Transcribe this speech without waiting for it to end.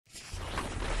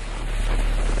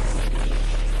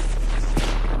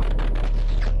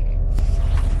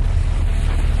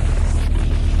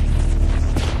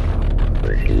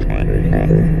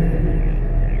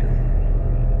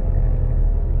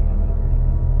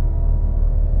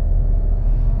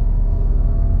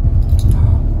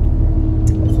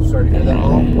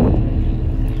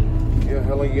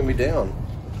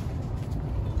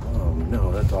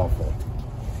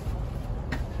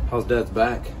How's Dad's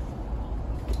back?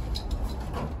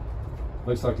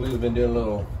 Looks like Lily's been doing a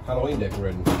little Halloween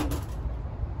decorating.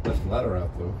 Left the ladder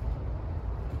out though.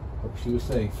 Hope she was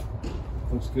safe.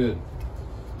 Looks good.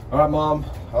 All right, Mom.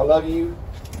 I love you.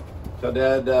 Tell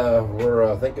Dad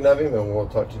we're thinking of him, and we'll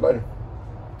talk to you later.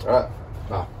 All right.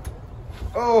 Bye.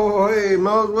 Oh, hey,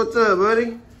 Mose. What's up,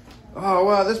 buddy? Oh,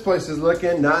 wow. This place is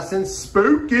looking nice and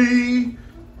spooky.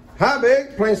 Hi,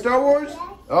 Big. Playing Star Wars?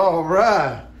 Yeah. All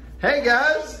right. Hey,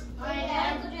 guys. Hi,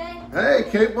 Dad. Hey,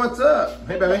 Kate. What's up?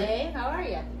 Hey, baby. Hey, how are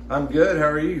you? I'm good. How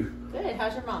are you? Good.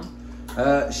 How's your mom?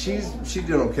 She's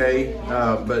doing okay,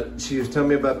 but she was telling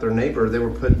me about their neighbor. They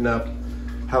were putting up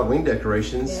Halloween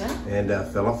decorations and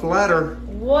fell off the ladder.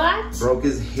 What? Broke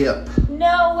his hip.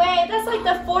 No way. That's like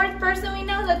the 4th person we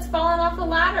know that's fallen off a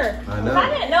ladder. I know. If I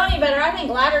didn't know any better, I think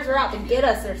ladders are out to get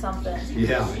us or something.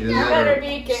 Yeah. You better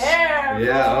be careful.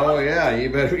 Yeah, oh yeah,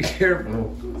 you better be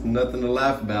careful. It's nothing to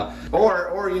laugh about.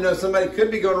 Or you know, somebody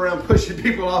could be going around pushing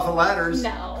people off of ladders.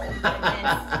 No.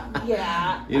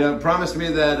 Yeah. You know, promise me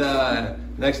that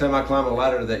next time I climb a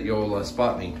ladder that you'll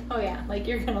spot me. Oh yeah, like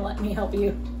you're gonna let me help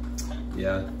you.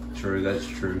 Yeah, true, that's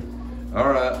true. All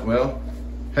right, well,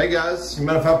 hey guys, you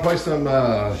mind if I play some,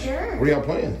 Sure. What are y'all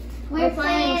playing? We're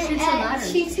playing Chutes and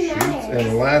Ladders. Chutes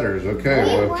and ladders,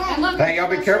 okay. Well, hey, y'all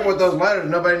be careful with those ladders.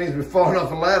 Nobody needs to be falling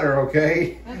off a ladder,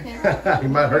 okay? Okay. You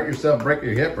might hurt yourself, break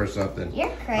your hip or something. You're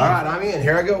crazy. All right, I'm in.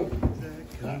 Here I go.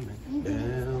 Coming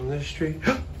down the street.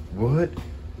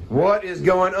 What is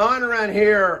going on around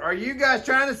here? Are you guys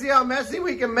trying to see how messy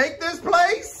we can make this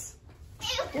place?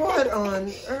 What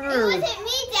on earth? It wasn't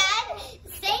me, Dad.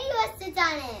 Sadie must have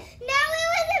done it. No, it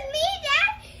wasn't me, Dad.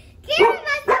 Gary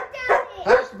must have done it.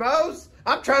 Hush, Mose.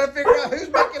 I'm trying to figure out who's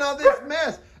making all this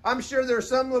mess. I'm sure there's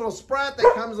some little sprite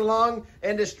that comes along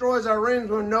and destroys our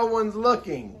rooms when no one's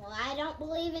looking. Well, I don't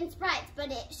believe in sprites, but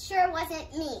it sure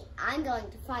wasn't me. I'm going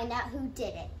to find out who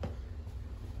did it.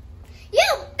 You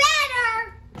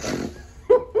better!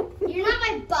 You're not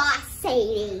my boss,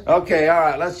 Sadie. Okay, all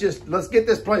right. Let's get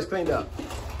this place cleaned up.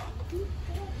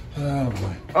 Oh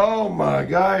boy. Oh my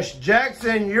gosh,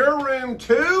 Jackson, your room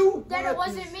too? Dad, it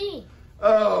wasn't me.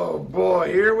 Oh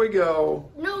boy, here we go.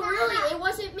 No, really, it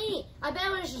wasn't me. I bet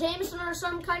it was Jameson or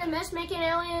some kind of mess-making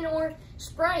alien or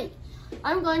Sprite.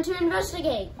 I'm going to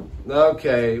investigate.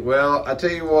 Okay, well, I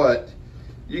tell you what.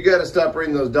 You got to stop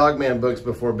reading those Dogman books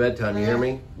before bedtime, you hear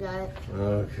me? Got it.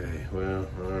 Okay, well,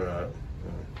 all right.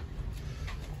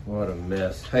 What a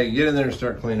mess. Hey, get in there and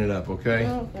start cleaning up, okay?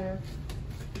 Okay.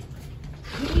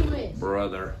 Anyways.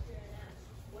 Brother.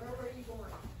 Where were you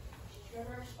going?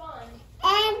 Sugar Fun.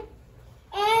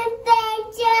 And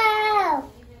Banjo.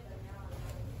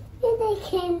 And they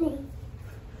candy.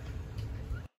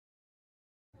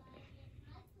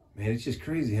 Man, it's just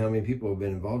crazy how many people have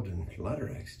been involved in ladder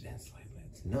accidents lately.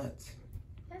 It's nuts.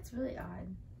 That's really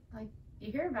odd. Like,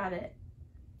 you hear about it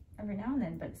every now and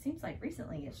then, but it seems like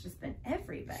recently it's just been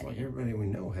everybody. It's like everybody we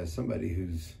know has somebody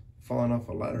who's fallen off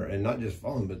a ladder, and not just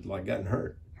fallen, but like gotten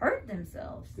hurt. Hurt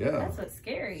themselves. Yeah. That's what's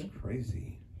scary. It's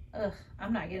crazy. Ugh,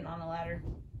 I'm not getting on a ladder.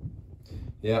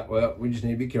 Yeah, well, we just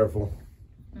need to be careful.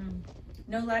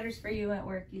 No ladders for you at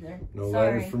work either. No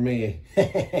Sorry. ladders for me.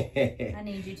 I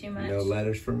need you too much. No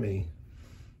ladders for me.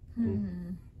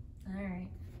 All right.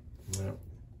 Well,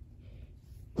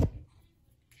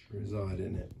 sure is odd,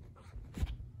 isn't it?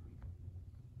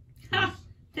 Ha!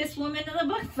 This woman in the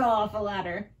book fell off a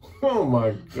ladder. Oh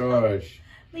my gosh.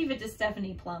 Leave it to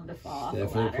Stephanie Plum to fall off a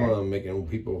Stephanie ladder. Plum making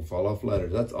people fall off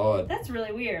ladders. That's odd. That's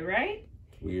really weird, right?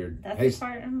 It's weird. That's Hey, the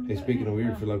part. hey, speaking of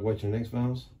weird, feel like watching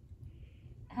X-Files?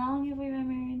 How long have we been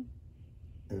married?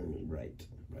 Right.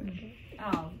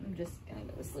 Oh, I'm just gonna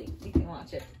go to sleep. You can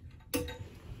watch it.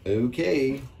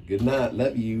 Okay. Good night.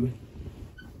 Love you.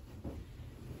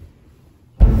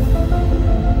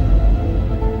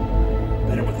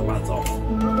 Better with the lights off.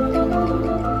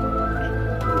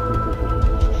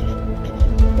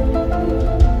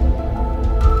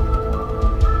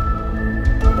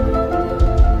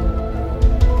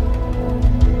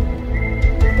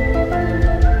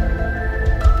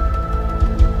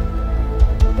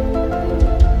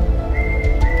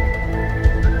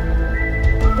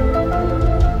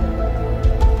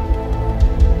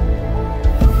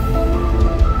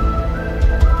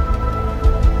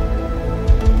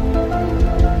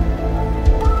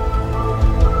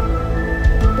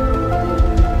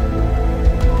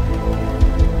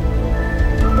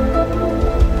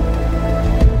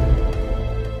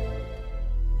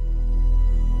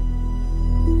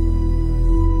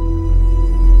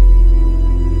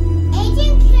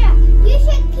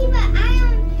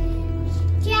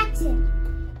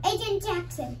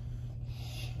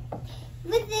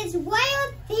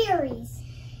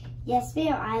 this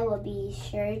video, I will be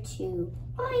sure to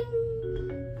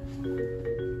boing.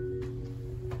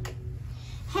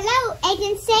 Hello,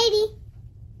 Agent Sadie.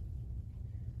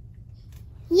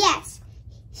 Yes,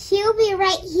 she'll be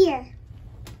right here.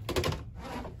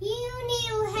 You need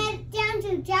to head down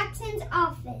to Jackson's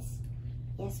office.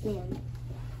 Yes, ma'am.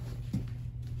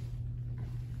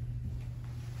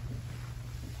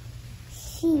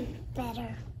 She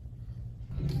better.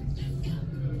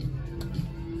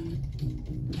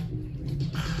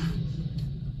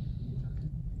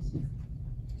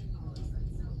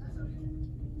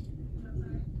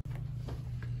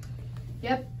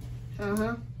 Yep.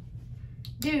 Uh-huh.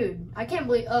 Dude, I can't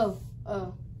believe, oh,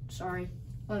 sorry.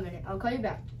 1 minute, I'll call you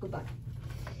back. Goodbye.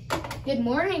 Good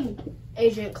morning,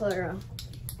 Agent Clara.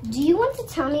 Do you want to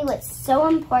tell me what's so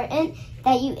important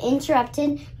that you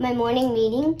interrupted my morning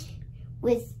meeting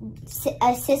with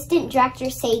Assistant Director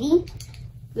Sadie?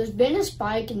 There's been a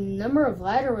spike in the number of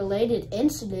ladder-related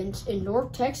incidents in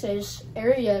North Texas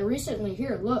area recently.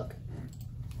 Here, look.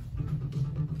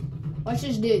 Watch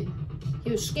this dude.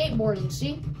 He was skateboarding,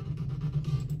 see?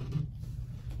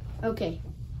 Okay.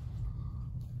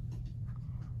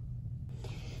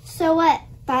 So what?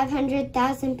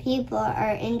 500,000 people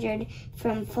are injured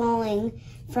from falling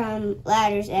from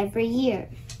ladders every year.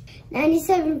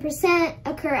 97%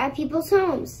 occur at people's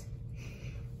homes.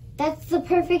 That's the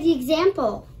perfect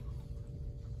example.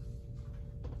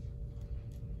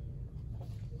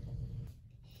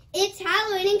 It's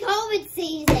Halloween and COVID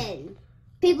season.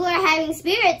 People are having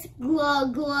spirits,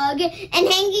 glug glug, and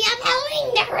hanging up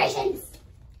Halloween decorations.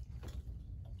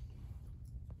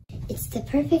 It's the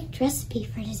perfect recipe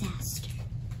for disaster.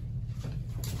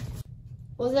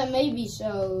 Well, that may be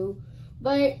so,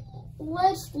 but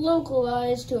let's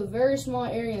localize to a very small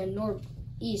area in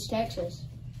northeast Texas.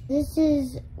 This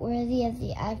is worthy of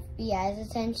the FBI's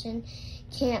attention.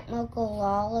 Can't local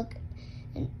law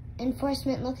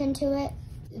enforcement look into it?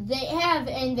 They have,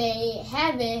 and they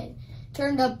haven't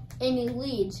turned up any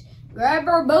leads. Grab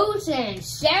our boats and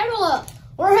saddle up.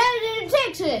 We're headed to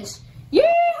Texas.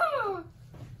 Yeah!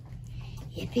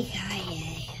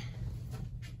 Yippee-ki-yay.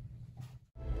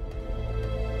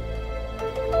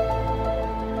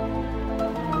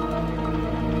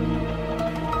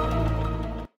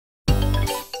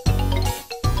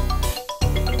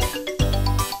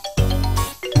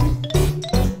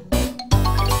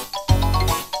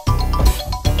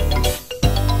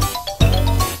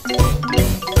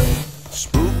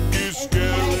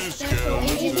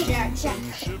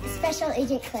 Special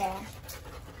Agent Clara.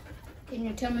 Can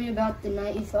you tell me about the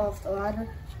night you fell off the ladder?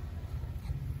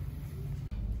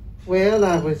 Well,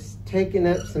 I was taking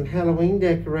up some Halloween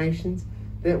decorations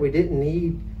that we didn't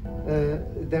need,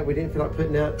 that we didn't feel like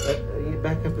putting out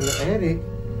back up in the attic.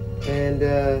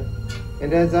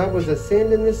 And as I was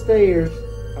ascending the stairs,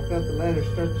 I felt the ladder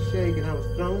start to shake and I was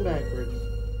thrown backwards.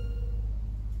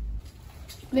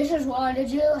 Mrs. Waller, did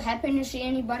you happen to see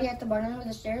anybody at the bottom of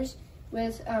the stairs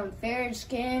with fair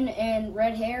skin and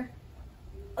red hair?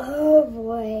 Oh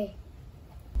boy.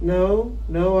 No,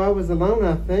 I was alone,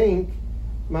 I think.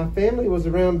 My family was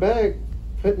around back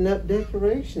putting up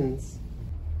decorations.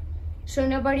 So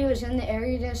nobody was in the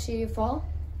area to see you fall?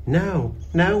 No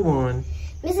one.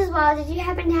 Mrs. Wall, did you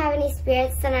happen to have any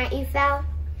spirits the night you fell?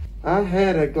 I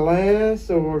had a glass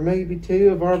or maybe two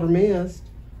of Arbor Mist.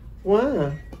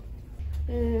 Why?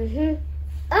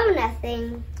 Oh,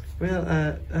 nothing. Well,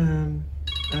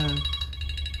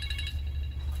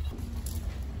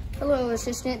 Hello,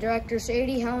 Assistant Director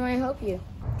Sadie. How may I help you?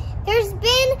 There's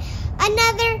been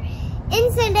another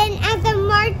incident at the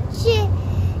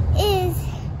March's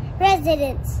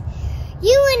residence.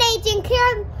 You and Agent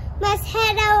Clara must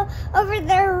head over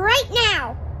there right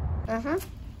now. Uh-huh.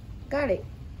 Got it.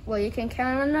 Well, you can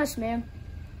count on us, ma'am.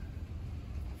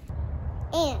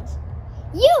 And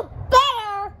you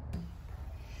better!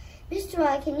 Mr.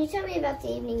 Wall, can you tell me about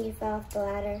the evening you fell off the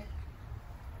ladder?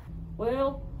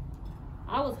 Well,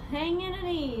 I was hanging an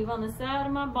eave on the side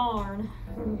of my barn.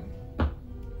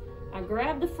 I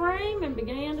grabbed the frame and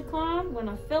began to climb when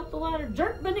I felt the ladder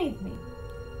jerk beneath me.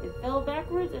 It fell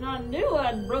backwards and I knew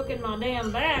I'd broken my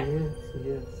damn back. Yes.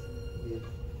 Oh,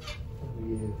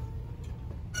 yes.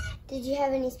 Did you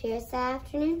have any spirits that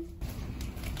afternoon?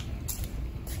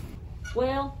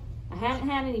 Well, I hadn't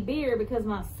had any beer because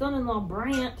my son-in-law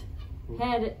Brant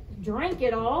had drank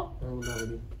it all, Oh,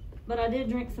 Lordy. but I did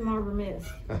drink some Arbor Mist.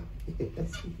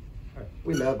 Yes.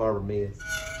 We love Arbor Mist.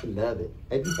 We love it.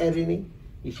 Have you had any?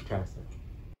 You should try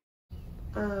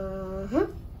some. Uh-huh.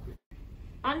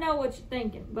 I know what you're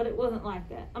thinking, but it wasn't like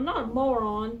that. I'm not a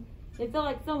moron. It felt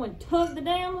like someone tugged the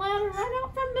damn ladder right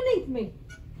out from beneath me.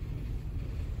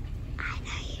 I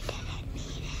know you didn't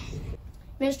mean it.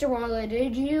 Mr. Warley,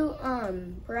 did you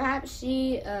perhaps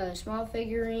see a small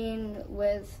figurine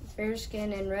with fair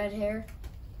skin and red hair?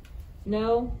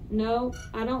 No,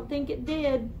 I don't think it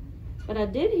did. But I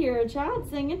did hear a child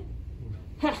singing.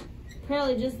 Ha!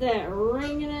 Probably just that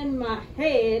ringing in my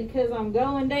head because I'm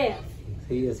going deaf.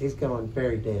 He is. He's going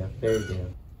very deaf, very deaf.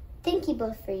 Thank you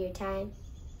both for your time.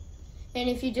 And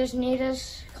if you just need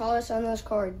us, call us on this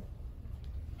card.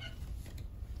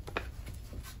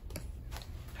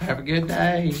 Have a good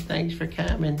day. Thanks for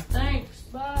coming. Thanks,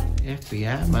 bye.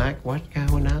 FBI, Mike, what's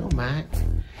going on, Mike?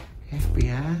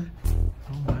 FBI?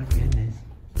 Oh my goodness.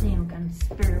 Damn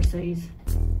conspiracies.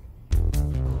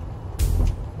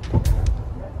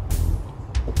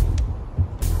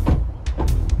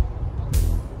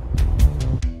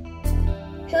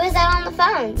 Who is that on the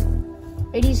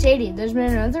phone? Lady Sadie, there's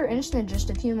been another incident just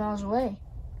a few miles away.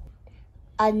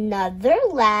 Another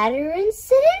ladder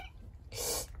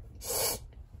incident?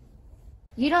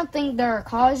 You don't think there are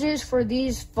causes for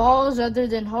these falls other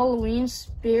than Halloween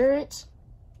spirits?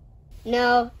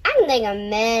 No, I can think of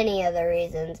many other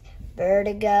reasons.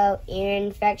 Vertigo, ear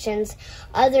infections,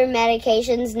 other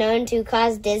medications known to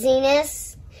cause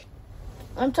dizziness.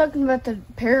 I'm talking about the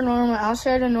paranormal,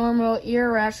 outside of normal,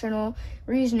 irrational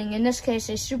reasoning. In this case,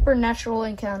 a supernatural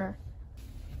encounter.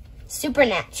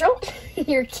 Supernatural?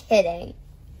 You're kidding.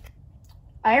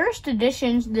 Irish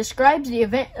Traditions describes the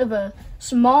event of a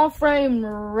small-framed,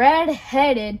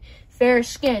 red-headed,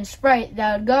 fair-skinned sprite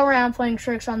that would go around playing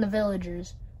tricks on the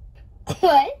villagers.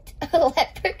 What? A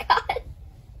leprechaun?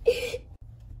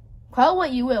 Call it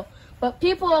what you will, but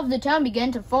people of the town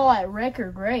began to fall at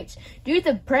record rates due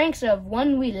to the pranks of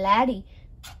one wee laddie,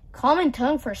 common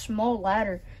tongue for small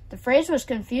ladder. The phrase was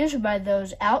confused by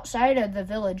those outside of the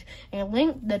village and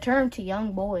linked the term to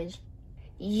young boys.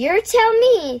 You're telling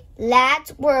me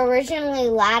lads were originally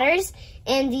ladders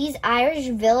and these Irish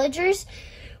villagers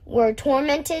were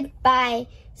tormented by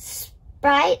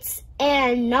sprites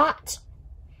and not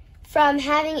from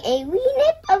having a wee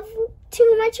nip of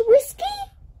too much whiskey?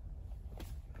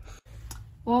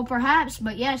 Well, perhaps,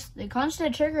 but yes, the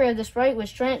constant trigger of the sprite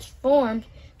was transformed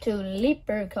to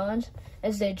leprechauns,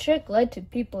 as the trick led to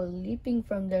people leaping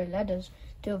from their ladders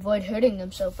to avoid hurting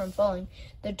themselves from falling.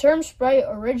 The term sprite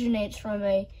originates from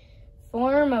a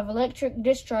form of electric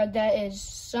discharge that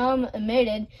is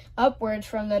emitted upwards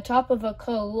from the top of a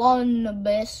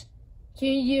cumulonimbus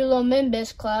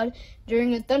cloud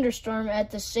during a thunderstorm at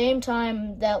the same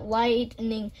time that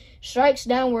lightning strikes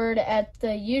downward. At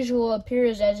the usual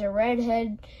appears as a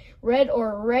red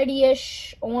or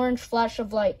reddish orange flash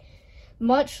of light,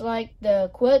 much like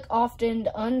the quick, often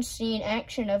unseen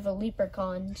action of the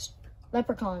leprechauns. I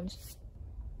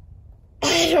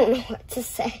don't know what to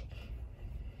say.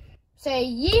 Say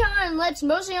yeehaw and let's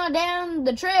mosey on down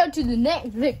the trail to the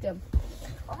next victim.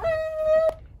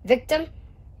 Victim?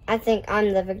 I think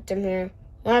I'm the victim here.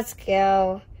 Let's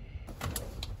go.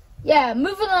 Yeah,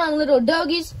 move along, little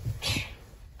doggies.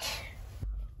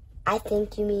 I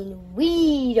think you mean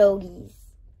wee doggies.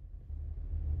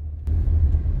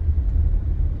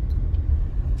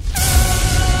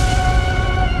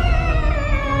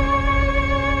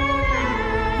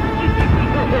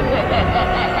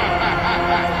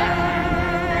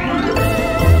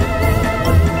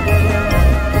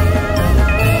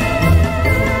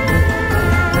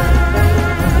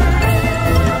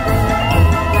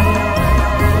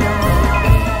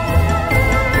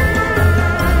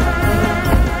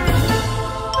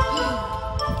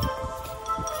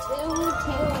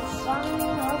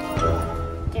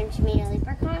 Don't you mean a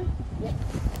leprechaun? Yep.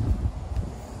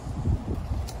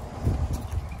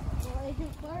 Well,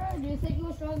 Agent Clara, do you think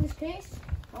you'll solve this case?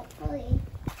 Hopefully.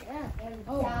 Yeah.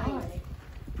 Oh, Hi. my.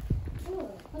 Oh,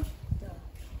 what the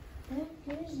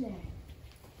heck is that?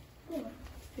 Oh,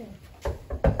 okay.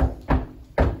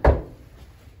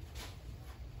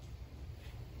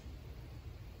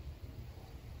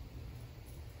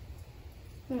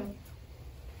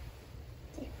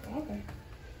 Take forever.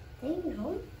 Are you even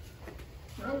home?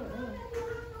 I don't know.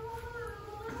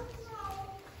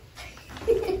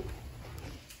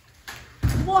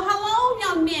 Well, hello,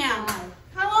 young man.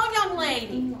 Hello, young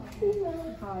lady.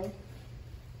 Hi.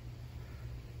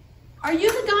 Are you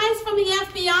the guys from the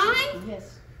FBI? Yes.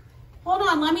 Hold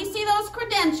on, let me see those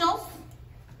credentials.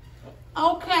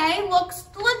 Okay, looks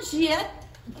legit.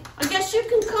 I guess you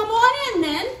can come on in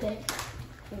then. Okay.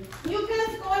 You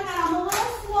guys go ahead, I'm a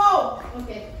little slow.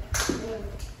 Okay.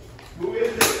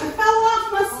 I fell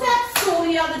off my step stool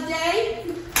the other day.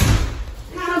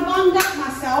 Kind of bummed up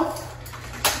myself.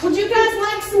 Would you guys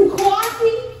like some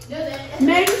coffee? No, that.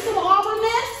 Maybe some Auburn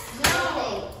Mist?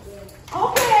 No.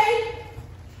 Okay.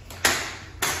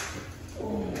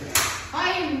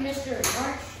 Hi,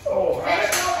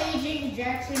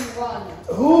 Jackson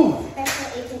 1. Who?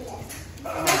 Special Agent S.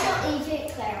 Special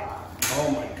Agent Clara.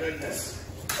 Oh my goodness.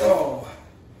 Oh.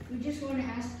 We just want to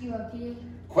ask you a few.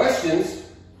 Questions?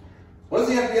 What does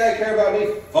the FBI care about me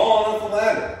falling off the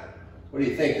ladder? What do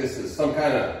you think? This is some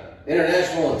kind of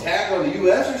international attack on the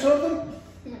U.S. or something?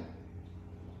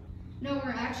 No,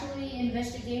 we're actually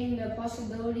investigating the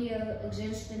possibility of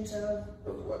existence of...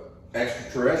 What?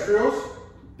 Extraterrestrials?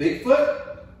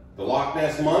 Bigfoot? The Loch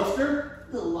Ness Monster?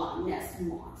 The Loch Ness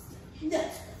Monster.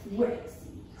 That's crazy.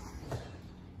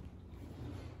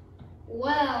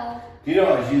 Well, Do you know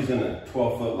I was using a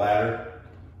 12-foot ladder?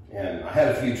 And I had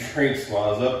a few drinks while I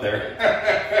was up there.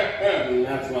 And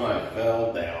that's when I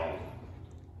fell down.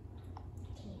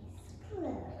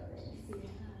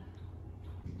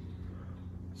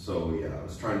 So yeah, I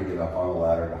was trying to get up on the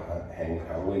ladder to hang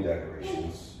Halloween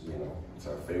decorations. You know, it's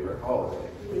our favorite holiday.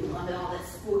 We love all that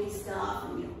spooky stuff,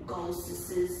 and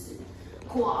ghosts and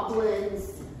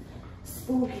goblins.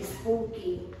 Spooky,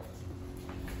 spooky.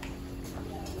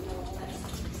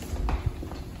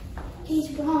 he's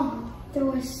wrong. There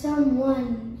was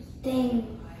someone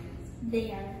thing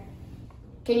there.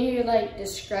 Can you, like,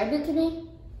 describe it to me?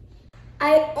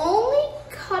 I only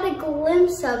caught a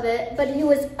glimpse of it, but he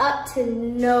was up to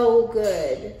no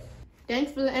good.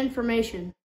 Thanks for the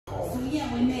information. So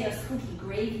yeah, we made a spooky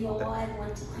graveyard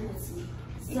one time with some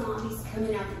zombies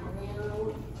coming out the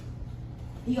ground.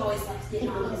 He always likes getting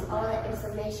on his all the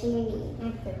information we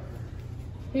need. Okay.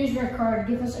 Here's your card.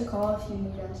 Give us a call if you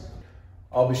need us.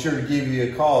 I'll be sure to give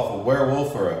you a call if a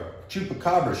werewolf or a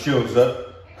chupacabra shows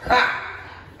up. Ha!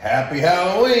 Happy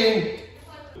Halloween!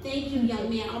 Thank you, young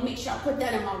man. I'll make sure I put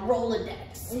that in my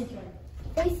Rolodex.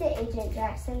 Face it, Agent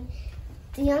Jackson.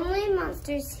 The only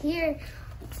monsters here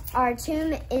are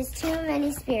too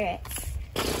many spirits.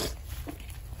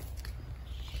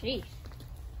 Jeez.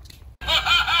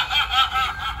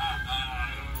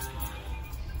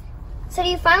 So do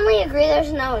you finally agree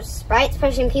there's no sprites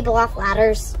pushing people off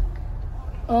ladders?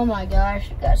 Oh my gosh,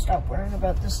 you gotta stop worrying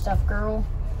about this stuff, girl.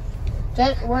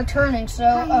 We're turning, so,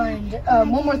 and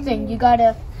one more thing, you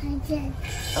gotta... Oh, let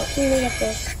me get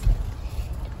this.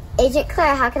 Agent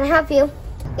Claire, how can I help you?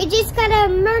 We just got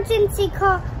an emergency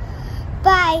call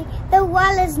by the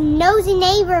Walla's nosy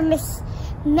neighbor, Miss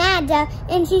Mada,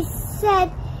 and she said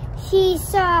she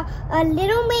saw a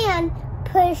little man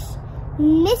push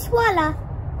Miss Walla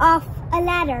off a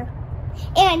ladder.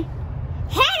 And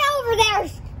head over there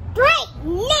straight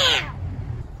now!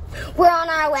 We're on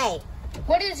our way.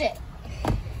 What is it?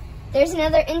 There's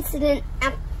another incident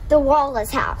at the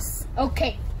Wallace house.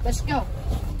 Okay, let's go.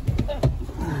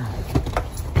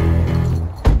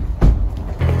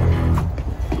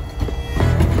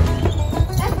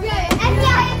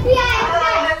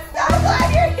 I'm so glad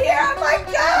you're here. Oh my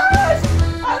gosh!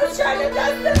 I was trying to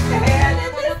dust the fan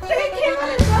and this thing came out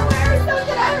of nowhere or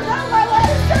something. I don't know. My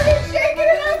legs started shaking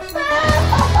and I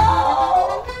fell.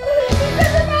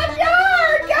 This is my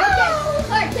yard. Go!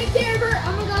 Alright, take care of her.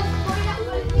 I'm gonna go find out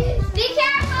what it is. Be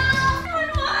careful!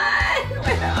 911!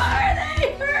 Where are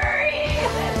they? Hurry!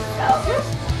 I'm so afraid.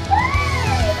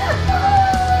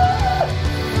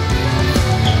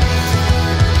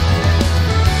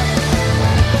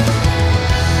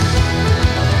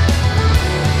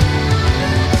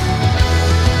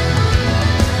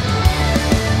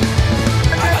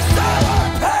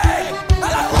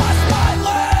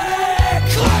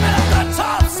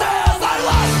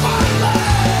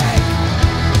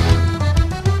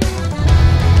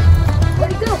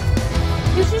 Where'd he go?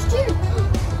 He's just here.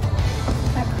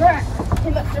 That crap. He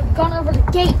must have gone over the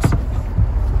gate.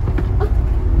 Oh,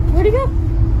 where'd he go?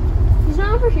 He's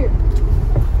not over here.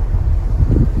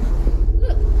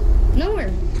 Look,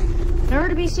 nowhere. Nowhere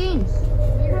to be seen.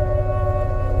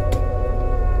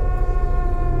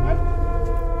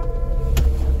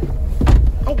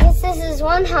 I guess this is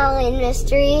one Halloween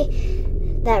mystery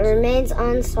that remains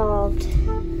unsolved.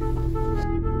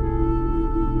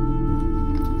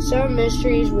 Some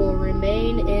mysteries will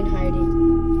remain in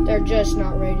hiding. They're just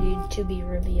not ready to be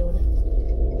revealed.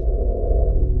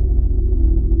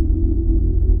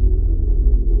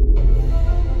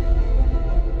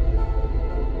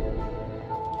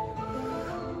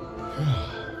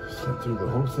 Slept through the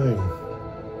whole thing.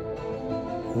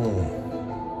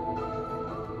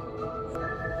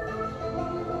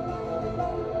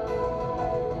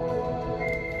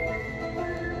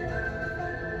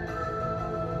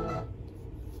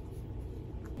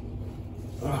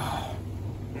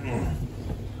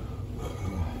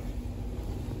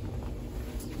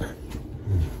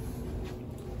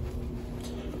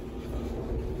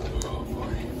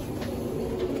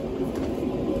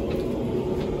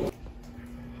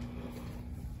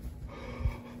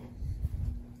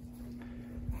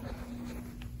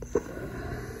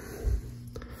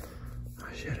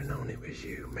 it was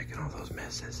you making all those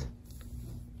messes.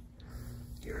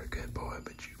 You're a good boy,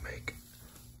 but you make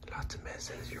lots of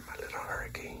messes. You're my little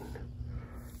hurricane.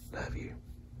 Love you.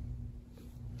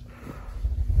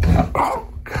 Oh.